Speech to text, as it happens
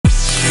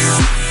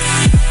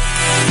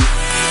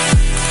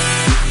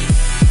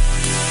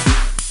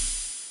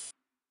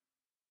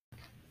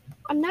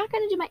I'm not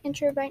going to do my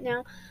intro right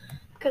now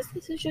because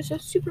this is just a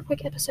super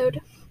quick episode,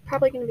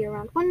 probably going to be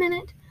around 1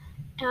 minute,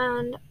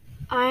 and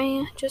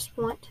I just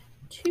want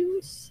to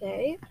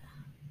say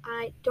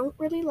I don't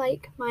really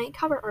like my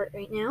cover art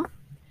right now,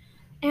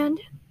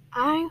 and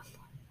I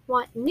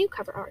want new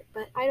cover art,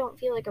 but I don't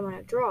feel like I want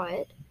to draw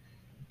it,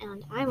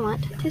 and I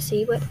want to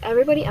see what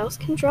everybody else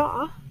can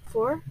draw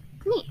for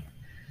me.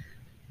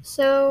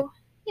 So,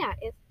 yeah,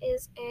 it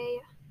is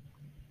a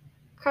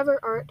cover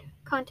art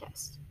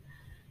contest.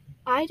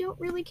 I don't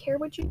really care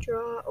what you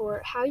draw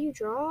or how you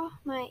draw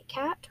my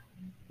cat,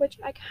 which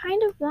I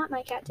kind of want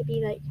my cat to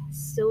be like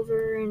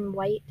silver and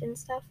white and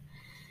stuff,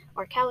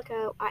 or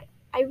calico.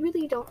 I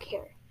really don't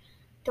care.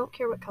 Don't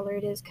care what color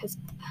it is because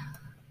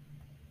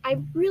I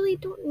really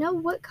don't know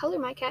what color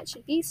my cat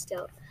should be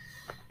still.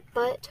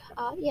 But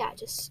yeah,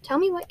 just tell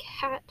me what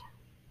cat.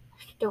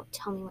 Don't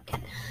tell me what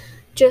cat.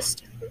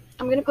 Just,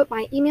 I'm going to put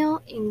my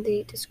email in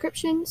the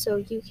description so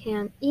you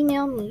can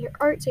email me your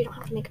art so you don't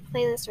have to make a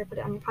playlist or put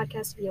it on your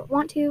podcast if you don't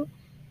want to.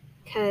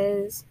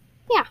 Because,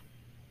 yeah,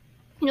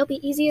 it'll be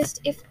easiest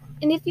if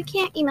you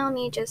can't email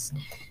me, just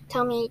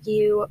tell me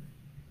you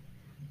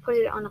put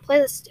it on a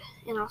playlist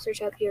and I'll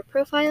search up your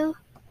profile.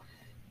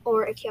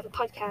 Or if you have a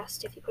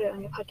podcast, if you put it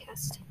on your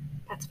podcast,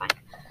 that's fine.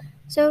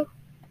 So,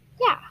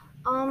 yeah,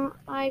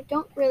 I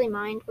don't really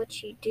mind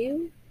what you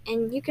do.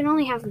 And you can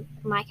only have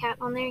my cat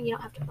on there. You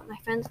don't have to put my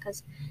friends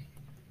because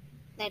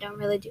they don't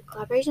really do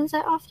collaborations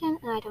that often,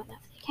 and I don't know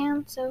if they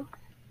can. So,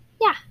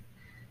 yeah.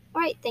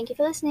 Alright, thank you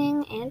for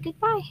listening, and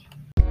goodbye.